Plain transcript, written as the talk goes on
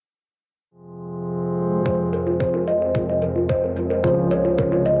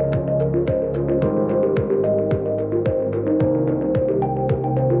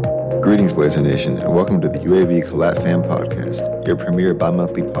Trailblazer Nation, and welcome to the UAB Collat Fam Podcast, your premier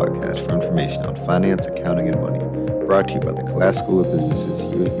bi-monthly podcast for information on finance, accounting, and money, brought to you by the Collat School of Business's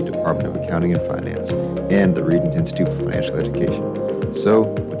UAB Department of Accounting and Finance and the Regent Institute for Financial Education. So,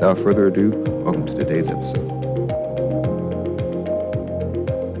 without further ado, welcome to today's episode.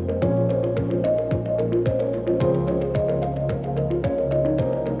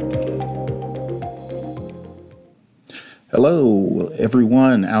 Hello,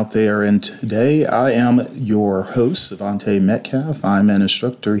 everyone out there, and today I am your host, Savante Metcalf. I'm an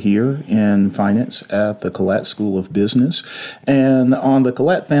instructor here in finance at the Collat School of Business, and on the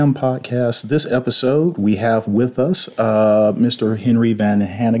Collat Fam Podcast, this episode, we have with us Mr. Henry Van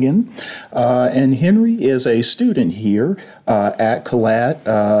Hannigan, and Henry is a student here at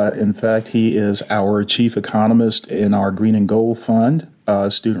Collat. In fact, he is our chief economist in our Green and Gold Fund,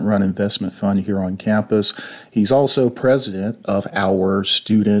 student-run investment fund here on campus. He's also president of our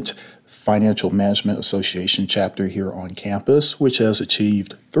Student Financial Management Association chapter here on campus, which has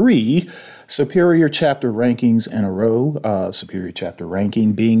achieved 3 Superior Chapter rankings in a row. Superior Chapter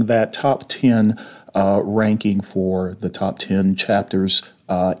ranking being that top 10 ranking for the top 10 chapters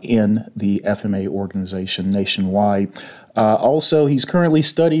in the FMA organization nationwide. Also, he's currently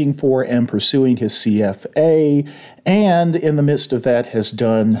studying for and pursuing his CFA, and in the midst of that has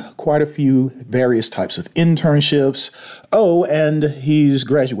done quite a few various types of internships. Oh, and he's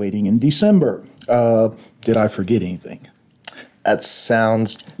graduating in December. Did I forget anything? That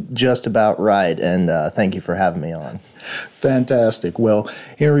sounds just about right, and thank you for having me on. Fantastic. Well,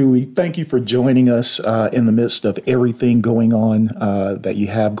 Henry, we thank you for joining us in the midst of everything going on that you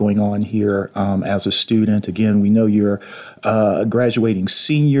have going on here as a student. Again, we know you're a graduating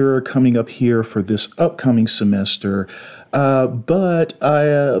senior coming up here for this upcoming semester. But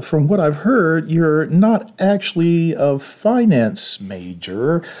from what I've heard, you're not actually a finance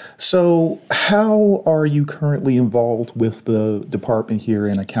major. So how are you currently involved with the department here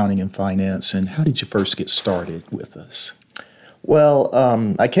in accounting and finance, and how did you first get started with us? Well,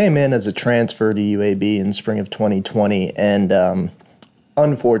 I came in as a transfer to UAB in spring of 2020, and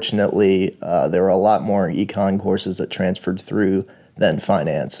unfortunately, there were a lot more econ courses that transferred through than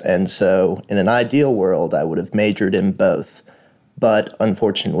finance. And so in an ideal world, I would have majored in both. But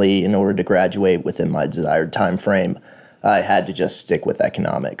unfortunately, in order to graduate within my desired time frame, I had to just stick with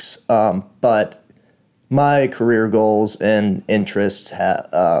economics. But my career goals and interests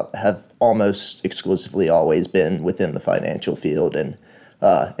have almost exclusively always been within the financial field and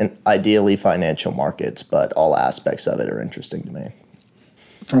ideally financial markets, but all aspects of it are interesting to me.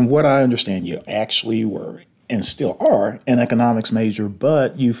 From what I understand, you actually were and still are an economics major,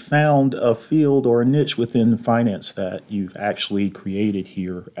 but you found a field or a niche within finance that you've actually created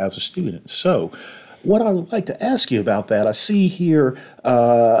here as a student. So what I would like to ask you about that, I see here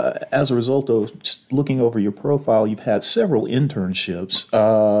as a result of just looking over your profile, you've had several internships,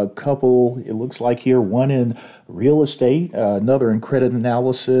 a couple, it looks like here, one in real estate, another in credit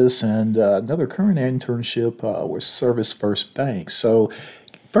analysis, and another current internship with Service First Bank. So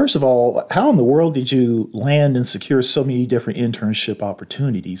first of all, how in the world did you land and secure so many different internship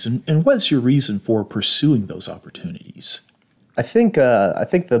opportunities, and what's your reason for pursuing those opportunities? I think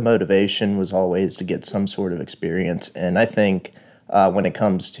the motivation was always to get some sort of experience, and I think when it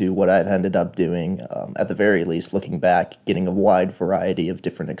comes to what I've ended up doing, at the very least, looking back, getting a wide variety of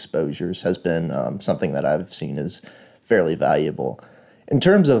different exposures has been something that I've seen as fairly valuable. In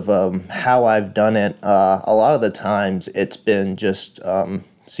terms of how I've done it, a lot of the times it's been just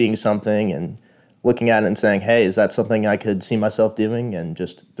seeing something and looking at it and saying, hey, is that something I could see myself doing? And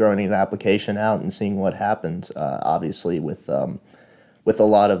just throwing an application out and seeing what happens. Obviously, with a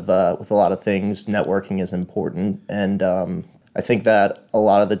lot of things, networking is important. And I think that a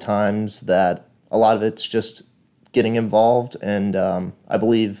lot of the times that a lot of it's just getting involved. And I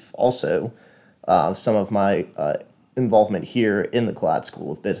believe also some of my involvement here in the Collat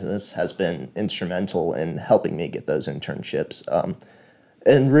School of Business has been instrumental in helping me get those internships.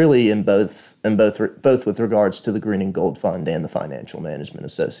 And really in both with regards to the Green and Gold Fund and the Financial Management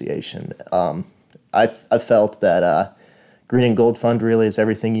Association. I felt that Green and Gold Fund really is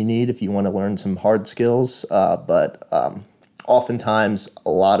everything you need if you want to learn some hard skills, but oftentimes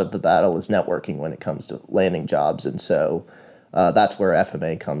a lot of the battle is networking when it comes to landing jobs, and so that's where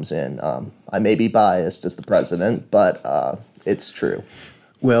FMA comes in. I may be biased as the president, but it's true.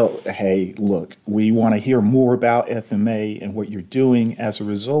 Well, hey, look, we want to hear more about FMA and what you're doing as a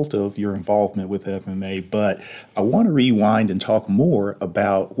result of your involvement with FMA, but I want to rewind and talk more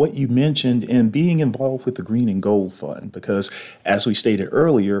about what you mentioned in being involved with the Green and Gold Fund, because as we stated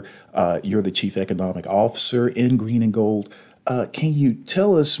earlier, you're the Chief Economic Officer in Green and Gold. Can you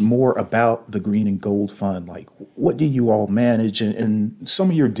tell us more about the Green and Gold Fund? Like, what do you all manage and some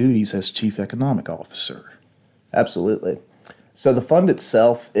of your duties as Chief Economic Officer? Absolutely. So the fund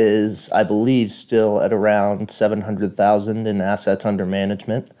itself is, I believe, still at around 700,000 in assets under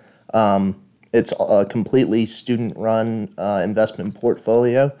management. It's a completely student-run investment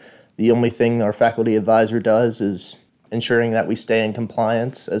portfolio. The only thing our faculty advisor does is ensuring that we stay in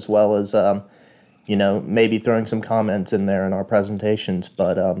compliance, as well as maybe throwing some comments in there in our presentations.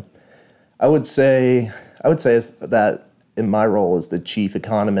 But I would say that in my role as the chief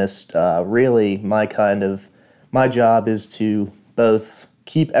economist, really my job is to both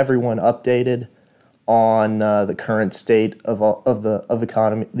keep everyone updated on the current state of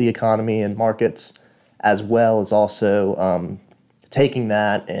the economy and markets, as well as also taking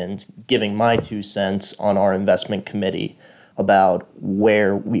that and giving my 2 cents on our investment committee about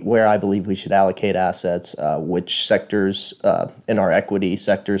where I believe we should allocate assets, which sectors in our equity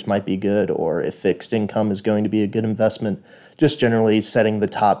sectors might be good, or if fixed income is going to be a good investment. Just generally setting the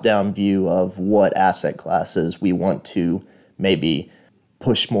top-down view of what asset classes we want to maybe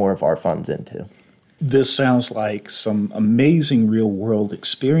push more of our funds into. This sounds like some amazing real-world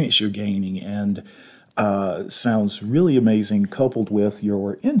experience you're gaining, and sounds really amazing coupled with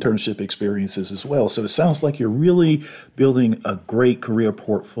your internship experiences as well. So it sounds like you're really building a great career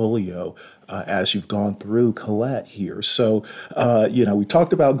portfolio as you've gone through Colette here. So, we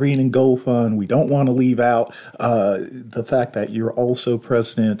talked about Green and Gold Fund. We don't want to leave out the fact that you're also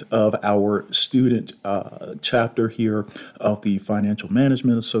president of our student chapter here of the Financial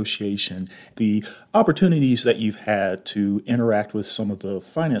Management Association. The opportunities that you've had to interact with some of the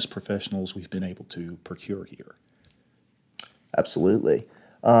finance professionals we've been able to procure here. Absolutely.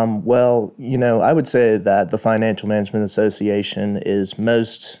 I would say that the Financial Management Association is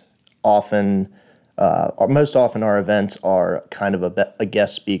most often our events are kind of a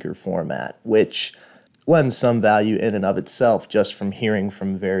guest speaker format, which lends some value in and of itself just from hearing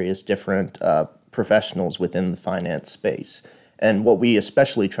from various different professionals within the finance space. And what we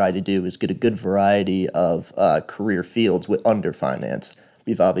especially try to do is get a good variety of career fields under finance.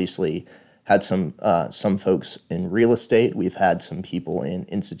 We've obviously had some folks in real estate. We've had some people in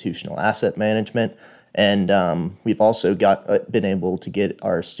institutional asset management. And we've also been able to get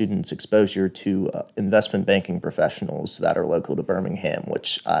our students exposure to investment banking professionals that are local to Birmingham,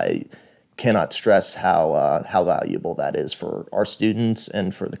 which I cannot stress how valuable that is for our students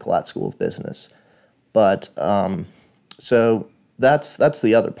and for the Colette School of Business. But so that's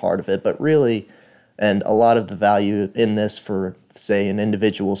the other part of it. But really, and a lot of the value in this for, say, an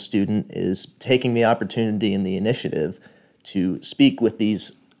individual student is taking the opportunity and the initiative to speak with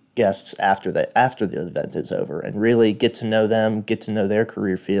these guests after the event is over and really get to know them, get to know their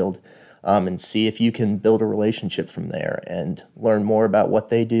career field, and see if you can build a relationship from there and learn more about what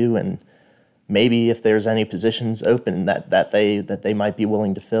they do and maybe if there's any positions open that they might be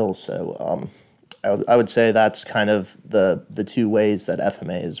willing to fill. So I would say that's kind of the 2 ways that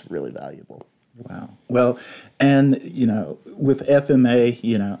FMA is really valuable. Wow. Well, and, with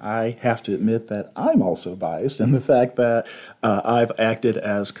FMA, I have to admit that I'm also biased in the fact that I've acted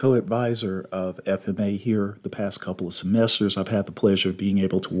as co-advisor of FMA here the past couple of semesters. I've had the pleasure of being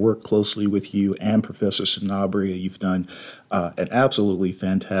able to work closely with you and Professor Sanabria. You've done an absolutely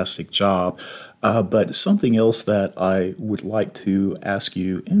fantastic job. But something else that I would like to ask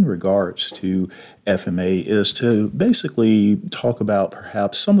you in regards to FMA is to basically talk about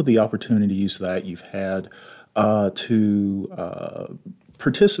perhaps some of the opportunities that you've had to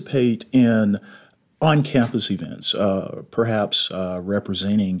participate in on-campus events, perhaps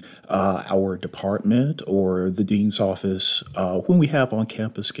representing our department or the dean's office when we have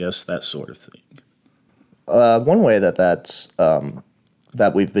on-campus guests, that sort of thing. One way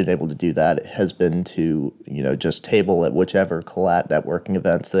that we've been able to do that has been to, just table at whichever Colette networking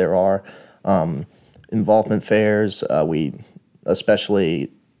events there are. Involvement fairs, we especially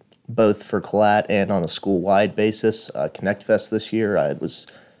both for Colette and on a school-wide basis. Connect Fest this year, it was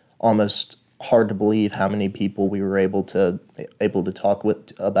almost hard to believe how many people we were able to talk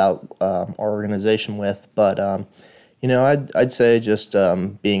with about our organization with. But I'd say just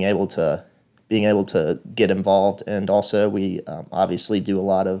being able to get involved, and also we obviously do a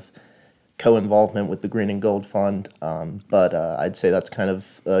lot of co-involvement with the Green and Gold Fund. But I'd say that's kind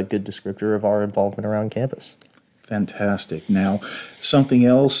of a good descriptor of our involvement around campus. Fantastic. Now, something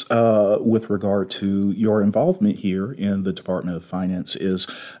else with regard to your involvement here in the Department of Finance is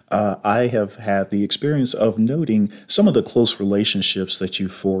I have had the experience of noting some of the close relationships that you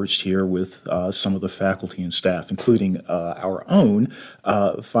forged here with some of the faculty and staff, including our own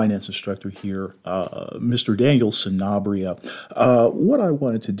finance instructor here, Mr. Daniel Sanabria. What I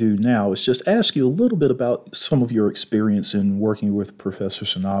wanted to do now is just ask you a little bit about some of your experience in working with Professor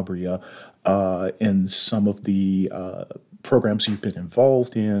Sanabria and some of the programs you've been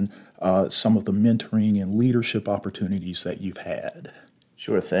involved in, some of the mentoring and leadership opportunities that you've had.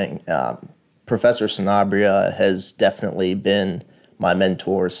 Sure thing. Professor Sanabria has definitely been my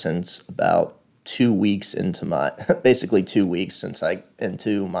mentor since about 2 weeks into basically 2 weeks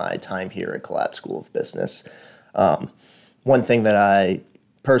into my time here at Collat School of Business. One thing that I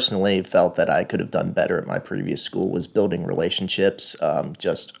personally felt that I could have done better at my previous school was building relationships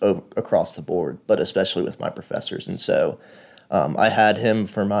across the board, but especially with my professors. And so I had him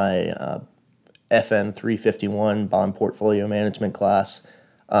for my FN 351 bond portfolio management class,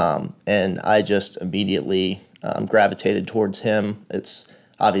 and I just immediately gravitated towards him. It's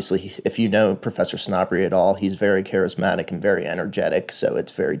obviously, if you know Professor Sanabria at all, he's very charismatic and very energetic, so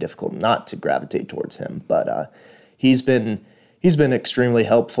it's very difficult not to gravitate towards him. But he's been extremely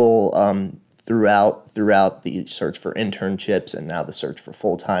helpful throughout the search for internships and now the search for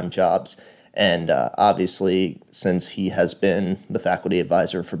full-time jobs. And obviously, since he has been the faculty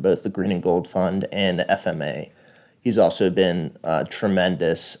advisor for both the Green and Gold Fund and FMA, he's also been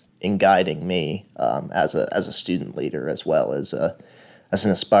tremendous in guiding me as a student leader as well as an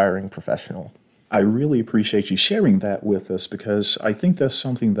aspiring professional. I really appreciate you sharing that with us, because I think that's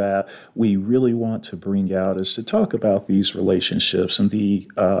something that we really want to bring out, is to talk about these relationships and the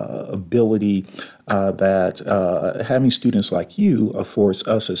ability that having students like you affords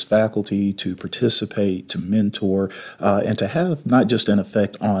us as faculty to participate, to mentor, and to have not just an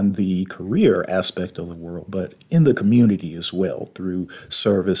effect on the career aspect of the world, but in the community as well through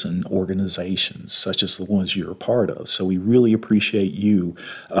service and organizations such as the ones you're a part of. So we really appreciate you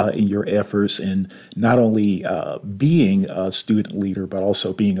in your efforts in not only being a student leader, but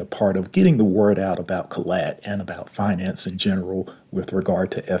also being a part of getting the word out about Collat and about finance in general with regard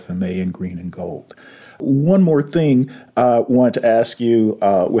to FMA and Green and Gold. One more thing I want to ask you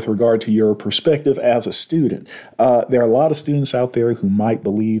with regard to your perspective as a student. There are a lot of students out there who might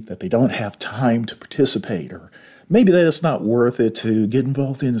believe that they don't have time to participate, or maybe that it's not worth it to get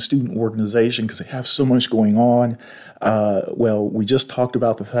involved in a student organization because they have so much going on. Well, we just talked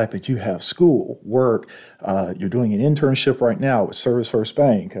about the fact that you have school, work, you're doing an internship right now with Service First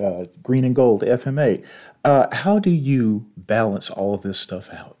Bank, Green and Gold, FMA. How do you balance all of this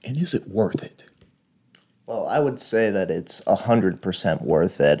stuff out, and is it worth it? Well, I would say that it's 100%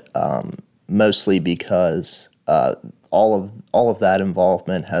 worth it, mostly because all of that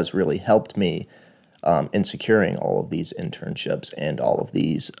involvement has really helped me in securing all of these internships and all of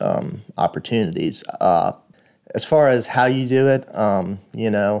these opportunities. As far as how you do it,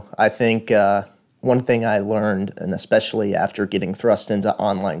 I think one thing I learned, and especially after getting thrust into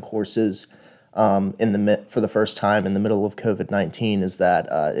online courses for the first time in the middle of COVID-19, is that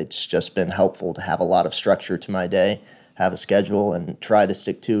it's just been helpful to have a lot of structure to my day, have a schedule, and try to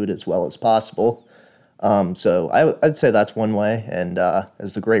stick to it as well as possible. So I'd say that's one way. And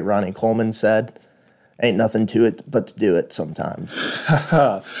as the great Ronnie Coleman said, ain't nothing to it but to do it sometimes.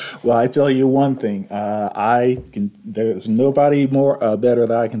 Well, I tell you one thing, there's nobody more better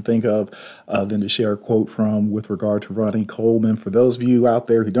that I can think of than to share a quote from with regard to Ronnie Coleman. For those of you out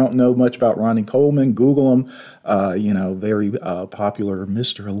there who don't know much about Ronnie Coleman, Google him. Very popular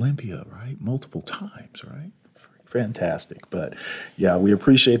Mr. Olympia, right? Multiple times, right? Fantastic. But yeah, we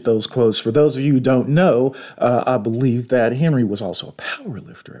appreciate those quotes. For those of you who don't know, I believe that Henry was also a power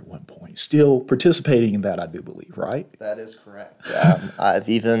lifter at one point, still participating in that, I do believe, right? That is correct. I've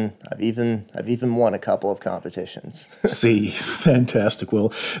even won a couple of competitions. See, fantastic.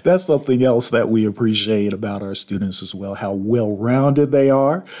 Well, that's something else that we appreciate about our students as well, how well-rounded they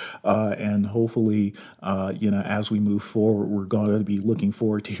are. And hopefully, as we move forward, we're going to be looking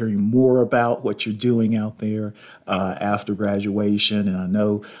forward to hearing more about what you're doing out there after graduation. And I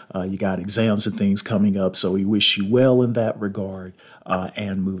know you got exams and things coming up, so we wish you well in that regard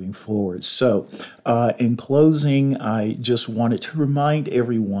and moving forward. So in closing, I just wanted to remind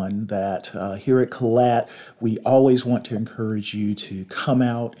everyone that here at Collat, we always want to encourage you to come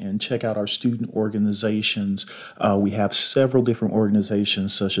out and check out our student organizations. We have several different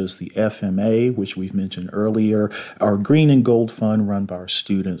organizations such as the FMA, which we've mentioned earlier, our Green and Gold Fund run by our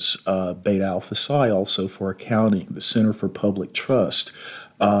students, Beta Alpha Psi also for accounting, the Center for Public Trust,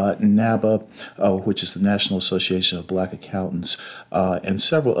 NABA, which is the National Association of Black Accountants, and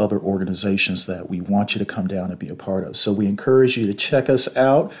several other organizations that we want you to come down and be a part of. So we encourage you to check us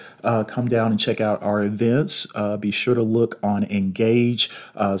out. Come down and check out our events. Be sure to look on Engage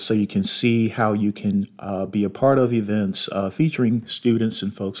so you can see how you can be a part of events featuring students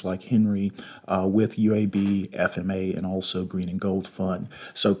and folks like Henry with UAB, FMA, and also Green and Gold Fund.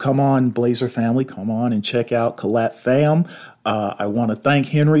 So come on, Blazer family, come on and check out Collat Fam. I want to thank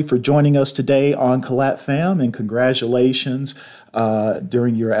Henry for joining us today on Collat Fam, and congratulations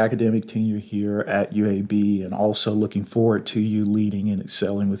during your academic tenure here at UAB, and also looking forward to you leading and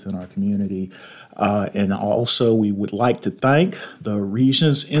excelling within our community. And also, we would like to thank the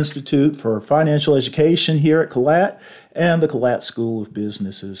Regents Institute for Financial Education here at Collat and the Collat School of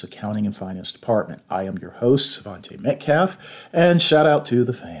Business's Accounting and Finance Department. I am your host, Savante Metcalf, and shout out to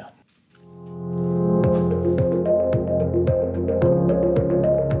the fam.